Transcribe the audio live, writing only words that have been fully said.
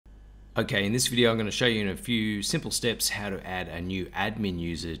Okay, in this video I'm going to show you in a few simple steps how to add a new admin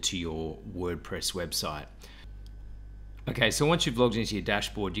user to your WordPress website. Okay, so once you've logged into your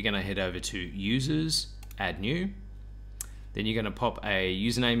dashboard, you're going to head over to Users, Add New. Then you're going to pop a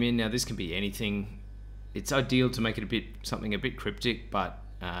username in. Now this can be anything. It's ideal to make it something a bit cryptic, but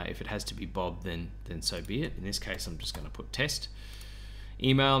if it has to be Bob, then so be it. In this case, I'm just going to put test.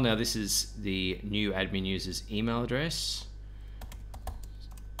 Email. Now this is the new admin user's email address.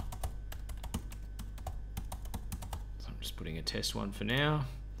 Just putting a test one for now.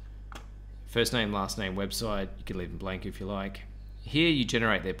 First name, last name, website. You can leave them blank if you like. Here you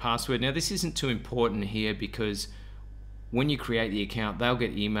generate their password. Now this isn't too important here because when you create the account, they'll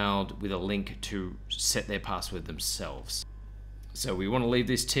get emailed with a link to set their password themselves. So we want to leave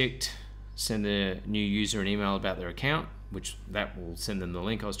this ticked, send the new user an email about their account, which that will send them the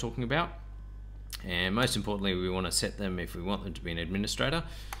link I was talking about. And most importantly, we want to set them, if we want them to be an administrator.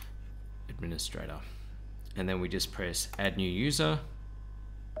 And then we just press add new user.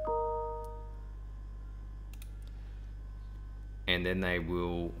 And then they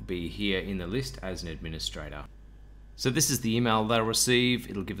will be here in the list as an administrator. So this is the email they'll receive.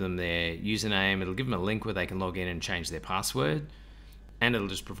 It'll give them their username. It'll give them a link where they can log in and change their password. And it'll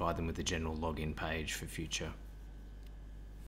just provide them with a general login page for future